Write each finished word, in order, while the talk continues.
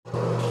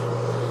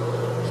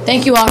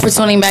Thank you all for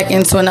tuning back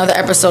into another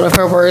episode of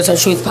Her Words, Her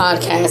Truth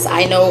podcast.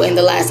 I know in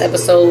the last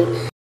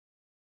episode,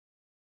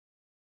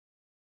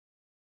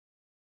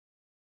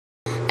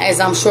 as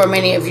I'm sure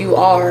many of you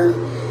are,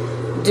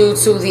 due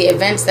to the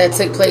events that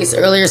took place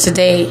earlier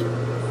today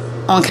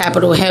on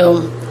Capitol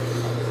Hill,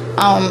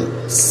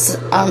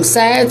 I'm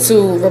sad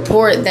to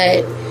report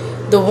that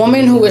the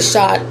woman who was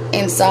shot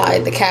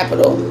inside the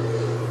Capitol,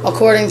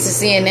 according to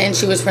CNN,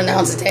 she was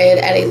pronounced dead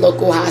at a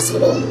local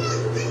hospital.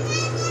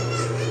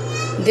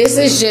 This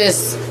is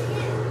just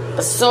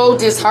so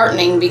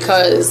disheartening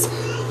because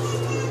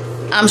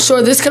I'm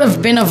sure this could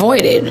have been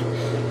avoided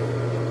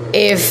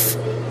if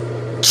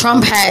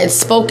Trump had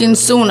spoken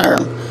sooner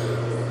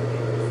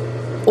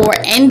or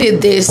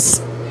ended this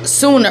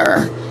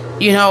sooner,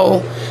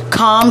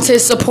 calmed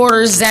his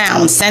supporters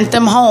down, sent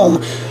them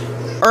home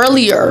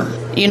earlier,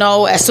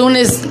 as soon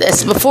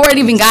as before it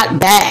even got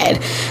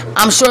bad.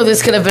 I'm sure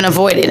this could have been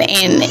avoided.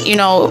 And,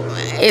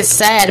 it's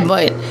sad,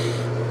 but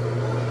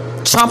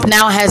Trump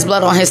now has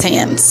blood on his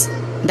hands.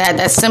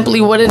 That's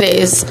simply what it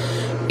is.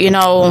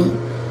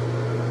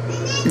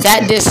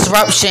 That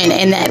disruption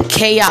and that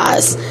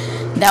chaos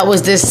that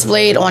was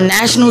displayed on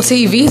national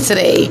TV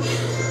today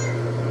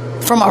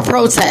from a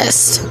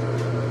protest.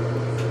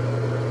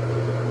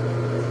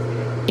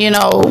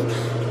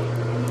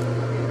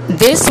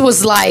 This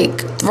was like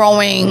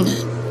throwing,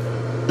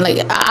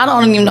 I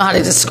don't even know how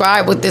to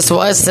describe what this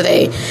was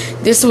today.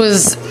 This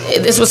was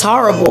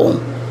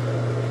horrible.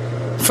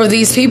 For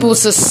these people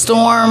to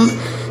storm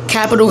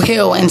Capitol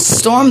Hill and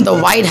storm the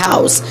White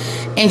House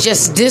and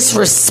just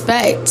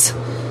disrespect,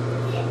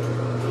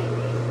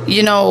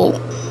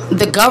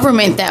 the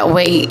government that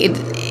way,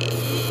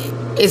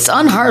 it's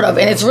unheard of.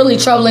 And it's really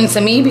troubling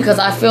to me because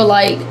I feel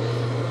like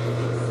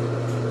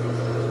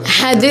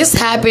had this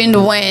happened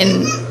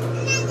when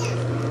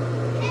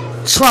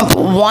Trump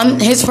won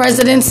his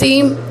presidency,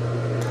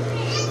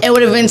 it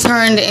would have been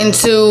turned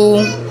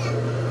into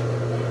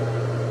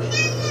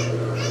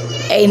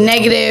a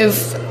negative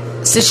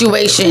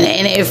situation.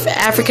 And if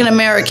African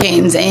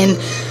Americans and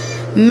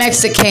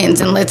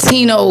Mexicans and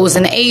Latinos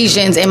and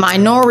Asians and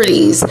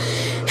minorities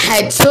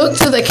had took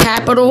to the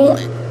Capitol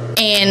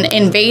and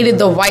invaded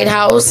the White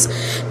House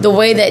the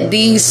way that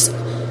these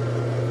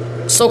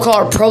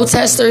so-called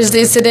protesters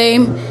did today,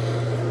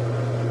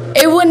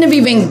 it wouldn't have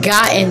even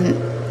gotten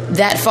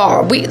that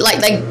far.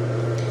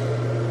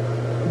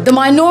 The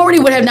minority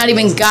would have not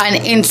even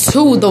gotten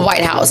into the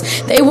White House.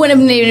 They wouldn't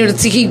have been able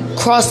to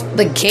cross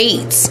the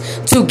gates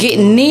to get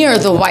near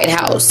the White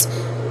House.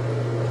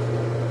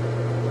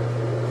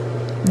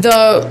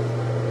 The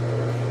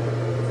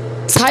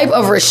type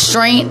of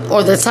restraint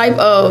or the type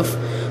of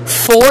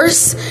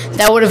force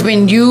that would have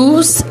been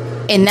used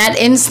in that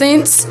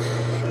instance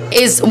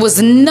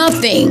was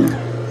nothing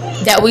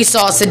that we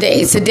saw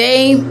today.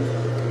 Today,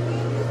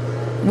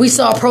 we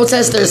saw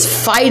protesters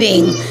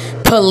fighting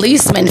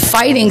policemen,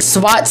 fighting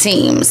SWAT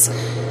teams.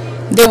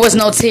 There was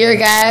no tear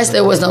gas.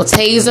 There was no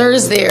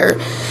tasers.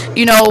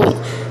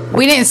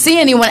 We didn't see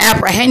anyone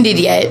apprehended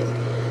yet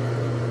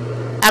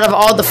out of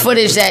all the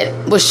footage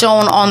that was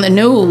shown on the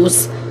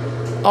news,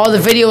 all the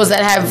videos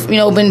that have,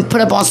 been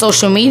put up on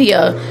social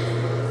media.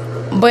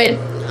 But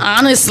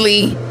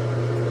honestly,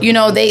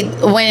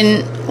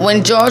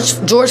 when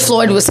George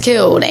Floyd was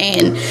killed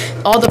and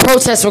all the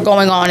protests were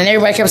going on and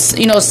everybody kept,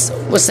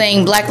 was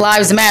saying Black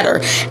Lives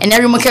Matter, and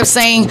everyone kept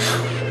saying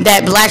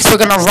that blacks were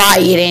going to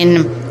riot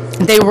and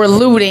they were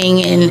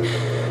looting, and,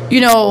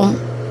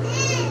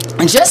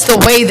 just the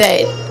way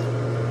that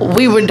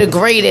we were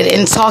degraded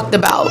and talked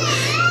about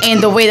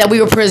and the way that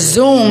we were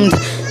presumed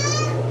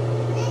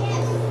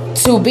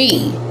to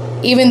be,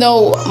 even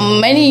though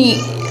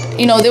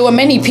there were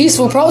many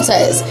peaceful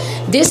protests.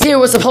 This here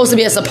was supposed to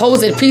be a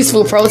supposed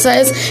peaceful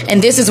protest,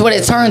 and this is what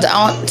it turned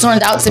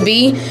out to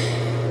be.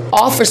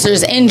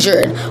 Officers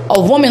injured. A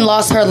woman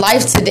lost her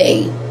life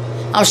today.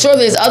 I'm sure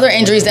there's other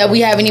injuries that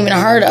we haven't even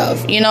heard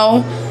of,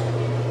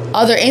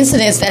 other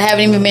incidents that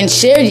haven't even been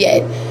shared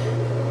yet.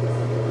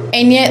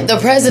 And yet the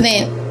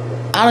president,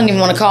 I don't even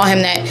want to call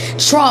him that,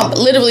 Trump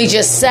literally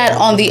just sat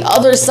on the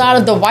other side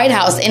of the White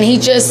House and he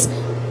just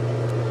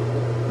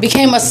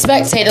became a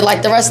spectator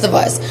like the rest of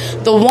us.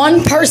 The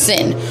one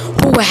person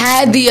who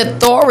had the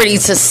authority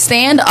to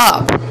stand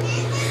up,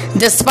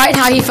 despite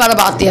how he felt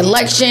about the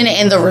election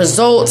and the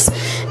results,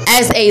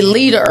 as a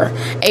leader,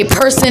 a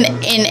person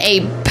in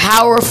a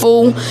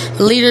powerful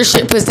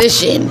leadership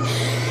position,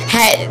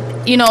 had,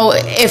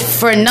 if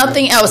for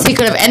nothing else, he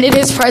could have ended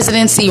his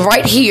presidency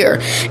right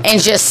here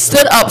and just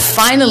stood up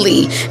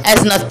finally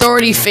as an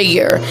authority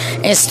figure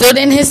and stood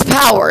in his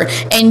power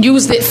and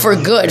used it for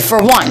good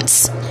for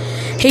once.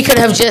 He could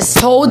have just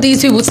told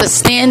these people to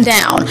stand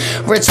down,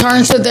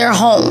 return to their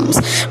homes.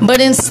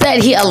 But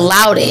instead, he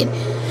allowed it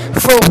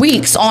for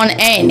weeks on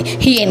end.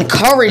 He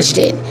encouraged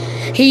it.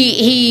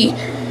 He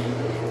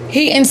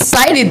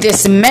incited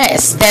this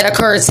mess that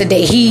occurred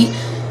today. He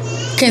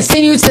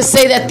continued to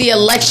say that the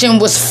election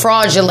was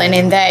fraudulent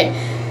and that,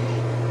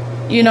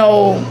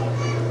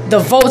 the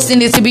votes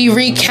needed to be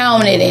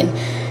recounted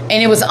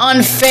and it was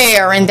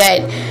unfair, and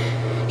that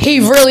he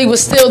really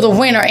was still the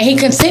winner. And he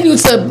continued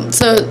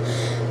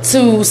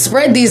to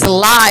spread these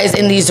lies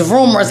and these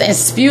rumors and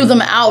spew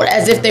them out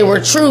as if they were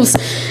truths,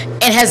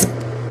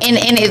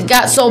 and it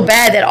got so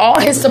bad that all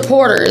his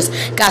supporters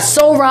got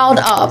so riled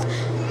up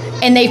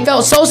and they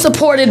felt so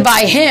supported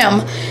by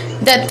him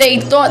that they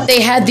thought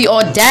they had the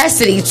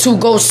audacity to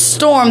go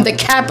storm the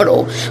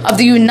Capitol of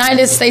the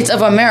United States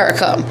of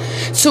America,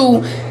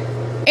 to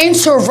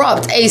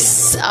interrupt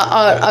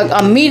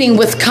a meeting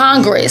with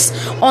Congress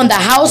on the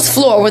House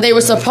floor where they were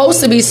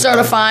supposed to be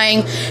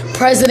certifying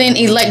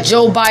President-elect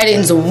Joe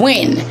Biden's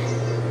win,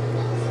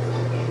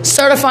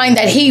 certifying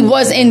that he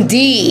was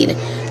indeed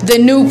the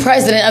new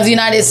president of the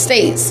United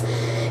States.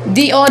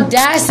 The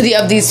audacity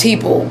of these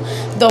people,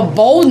 the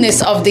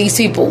boldness of these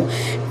people,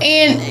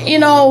 and, you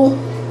know,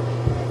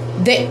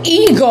 the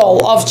ego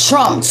of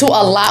Trump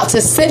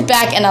to sit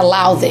back and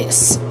allow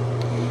this.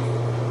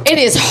 It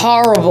is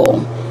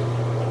horrible.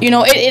 You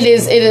know, it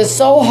is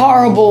so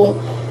horrible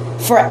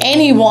for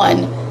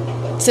anyone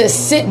to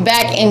sit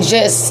back and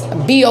just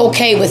be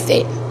okay with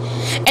it.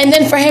 And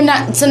then for him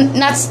not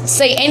to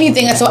say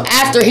anything until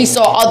after he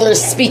saw others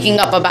speaking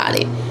up about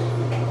it.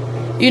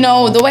 You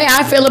know, the way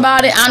I feel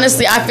about it,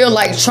 honestly, I feel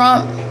like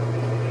Trump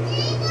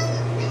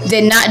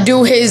did not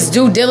do his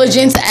due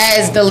diligence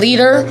as the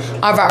leader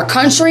of our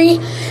country.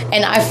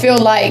 And I feel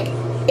like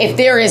if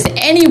there is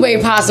any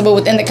way possible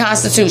within the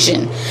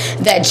Constitution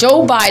that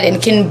Joe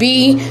Biden can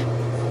be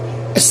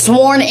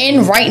sworn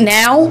in right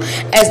now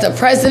as the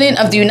president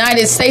of the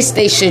United States,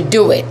 they should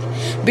do it.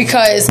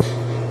 Because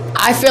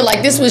I feel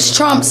like this was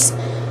Trump's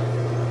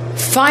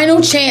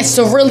final chance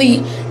to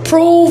really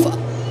prove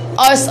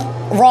us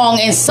wrong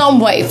in some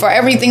way for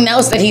everything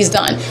else that he's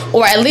done,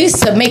 or at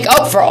least to make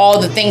up for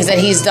all the things that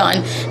he's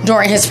done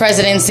during his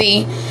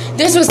presidency.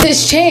 This was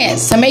his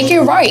chance to make it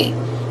right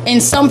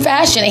in some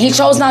fashion, and he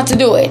chose not to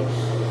do it.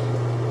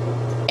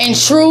 In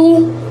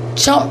true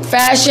Trump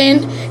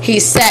fashion,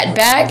 he sat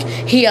back,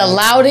 he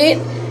allowed it,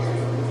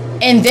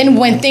 and then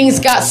when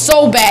things got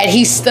so bad,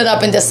 he stood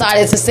up and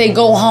decided to say,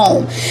 go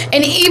home.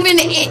 And even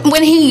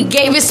when he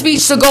gave his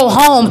speech to go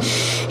home,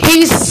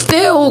 he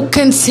still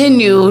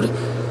continued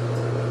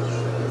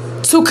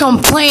to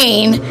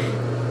complain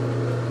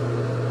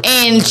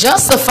and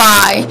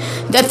justify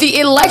that the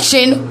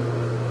election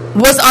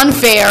was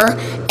unfair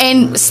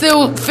and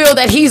still feel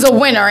that he's a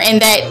winner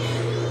and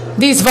that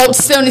these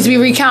votes still need to be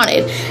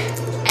recounted.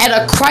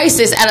 At a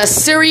crisis, at a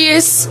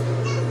serious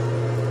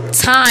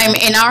time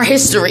in our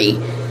history,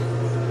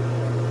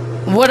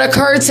 what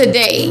occurred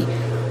today,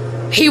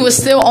 he was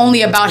still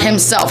only about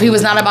himself. He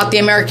was not about the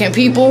American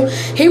people.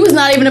 He was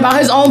not even about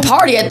his own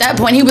party at that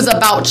point. He was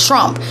about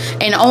Trump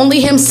and only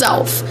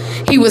himself.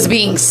 He was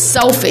being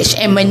selfish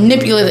and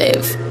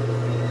manipulative.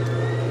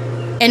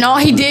 And all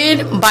he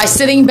did by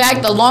sitting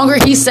back, the longer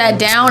he sat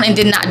down and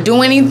did not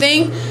do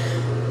anything,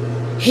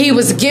 he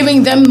was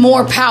giving them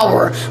more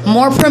power,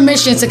 more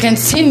permission to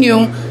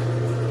continue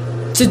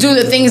to do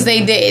the things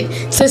they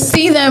did. To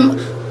see them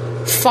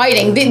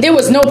fighting. There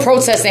was no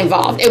protest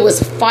involved. It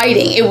was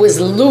fighting. It was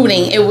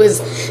looting.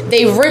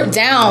 They ripped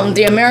down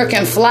the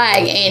American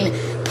flag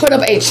and put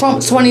up a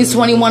Trump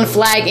 2021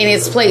 flag in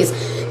its place.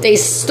 They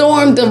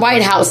stormed the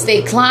White House.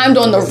 They climbed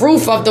on the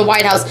roof of the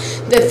White House.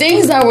 The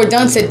things that were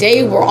done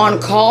today were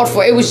uncalled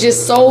for. It was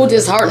just so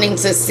disheartening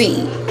to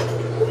see.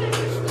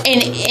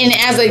 And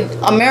as an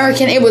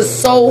American, it was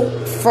so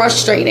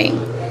frustrating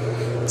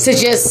to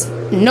just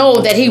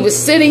know that he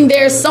was sitting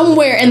there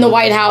somewhere in the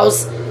White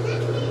House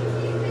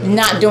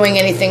not doing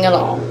anything at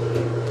all.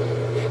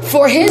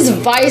 For his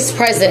vice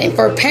president,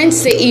 for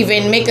Pence to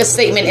even make a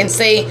statement and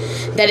say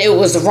that it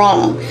was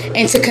wrong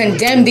and to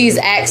condemn these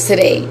acts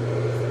today,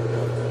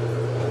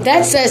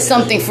 that says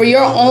something. For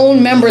your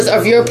own members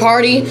of your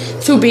party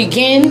to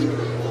begin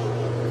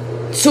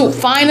to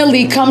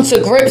finally come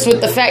to grips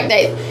with the fact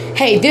that,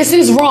 hey, this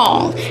is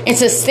wrong, and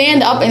to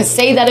stand up and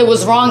say that it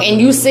was wrong,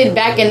 and you sit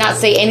back and not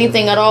say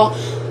anything at all,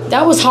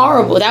 that was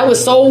horrible. That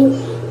was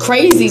so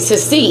crazy to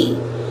see.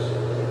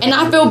 And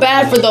I feel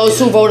bad for those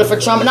who voted for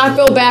Trump, and I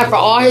feel bad for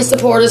all his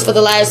supporters for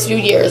the last few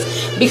years,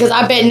 because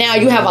I bet now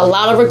you have a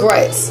lot of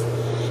regrets.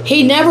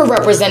 He never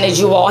represented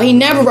you all. He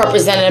never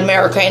represented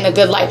America in a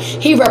good light.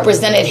 He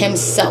represented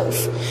himself.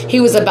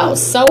 He was about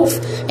self,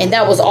 and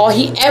that was all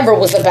he ever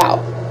was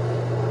about.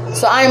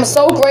 So I am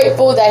so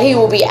grateful that he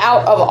will be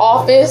out of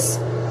office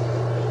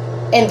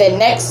in the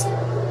next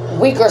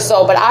week or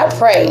so. But I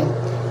pray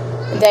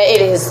that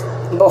it is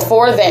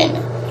before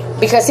then,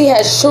 because he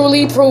has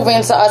truly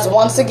proven to us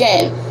once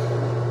again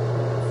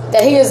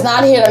that he is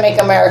not here to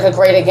make America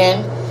great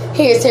again.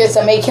 He is here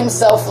to make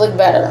himself look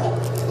better.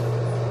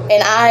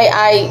 And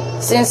I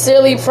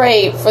sincerely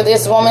pray for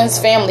this woman's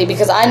family,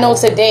 because I know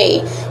today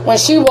when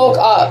she woke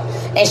up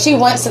and she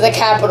went to the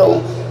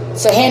Capitol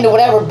to handle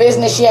whatever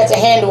business she had to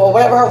handle or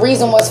whatever her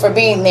reason was for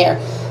being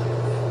there,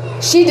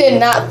 she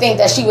did not think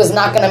that she was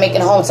not going to make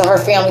it home to her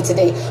family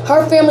today.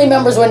 Her family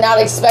members were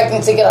not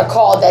expecting to get a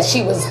call that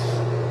she was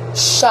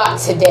shot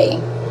today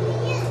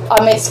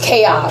amidst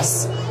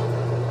chaos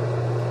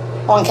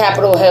on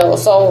Capitol Hill.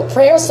 So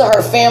prayers to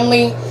her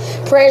family,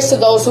 prayers to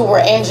those who were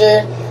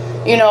injured.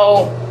 you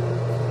know,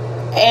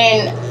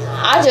 and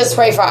I just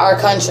pray for our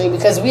country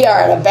because we are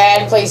at a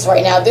bad place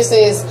right now. This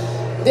is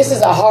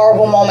a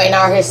horrible moment in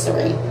our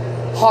history.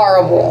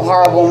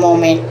 Horrible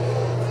moment.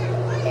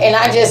 And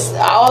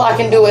all I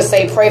can do is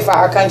say pray for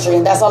our country,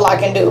 and that's all I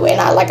can do.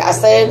 And like I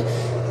said,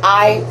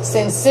 I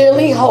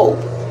sincerely hope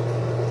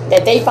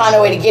that they find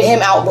a way to get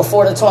him out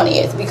before the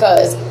 20th,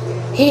 because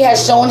he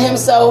has shown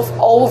himself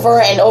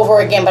over and over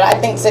again. But I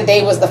think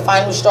today was the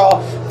final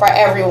straw for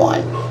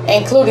everyone,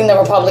 including the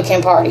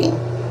Republican Party.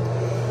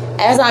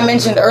 As I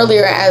mentioned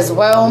earlier as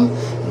well,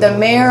 the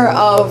mayor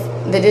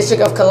of the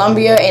District of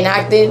Columbia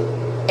enacted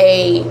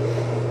a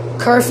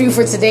curfew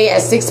for today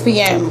at 6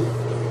 p.m.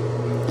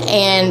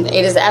 And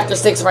it is after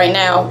 6 right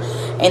now.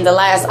 And the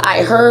last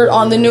I heard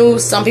on the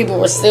news, some people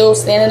were still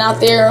standing out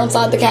there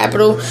outside the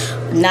Capitol,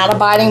 not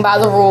abiding by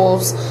the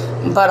rules.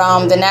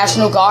 But the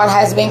National Guard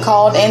has been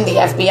called in. The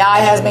FBI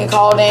has been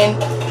called in.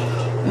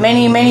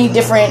 Many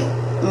different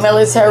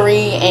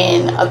military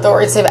and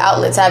authoritative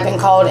outlets have been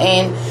called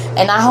in.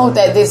 And I hope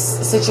that this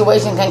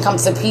situation can come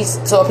to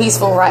a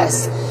peaceful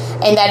rest.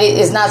 And that it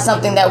is not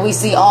something that we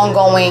see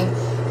ongoing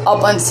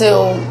up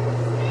until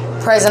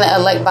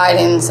President-elect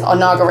Biden's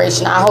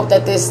inauguration. I hope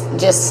that this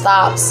just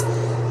stops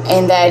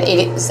and that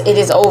it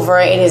is over.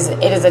 It is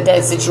a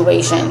dead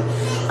situation.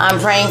 I'm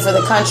praying for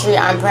the country.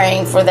 I'm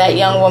praying for that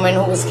young woman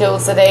who was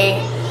killed today,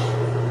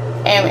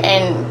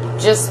 and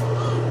just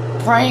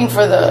praying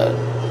for the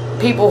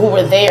people who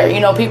were there. You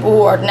know, people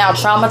who are now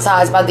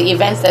traumatized by the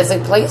events that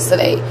took place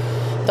today.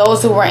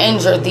 Those who were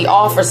injured, the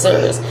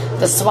officers,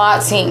 the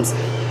SWAT teams,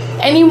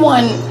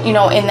 anyone, you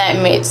know, in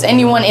that midst,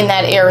 anyone in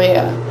that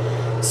area.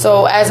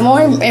 So as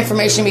more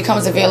information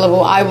becomes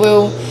available, I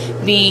will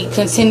be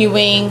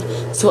continuing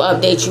to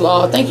update you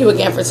all. Thank you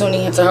again for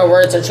tuning into Her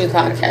Words Are Truth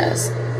podcast.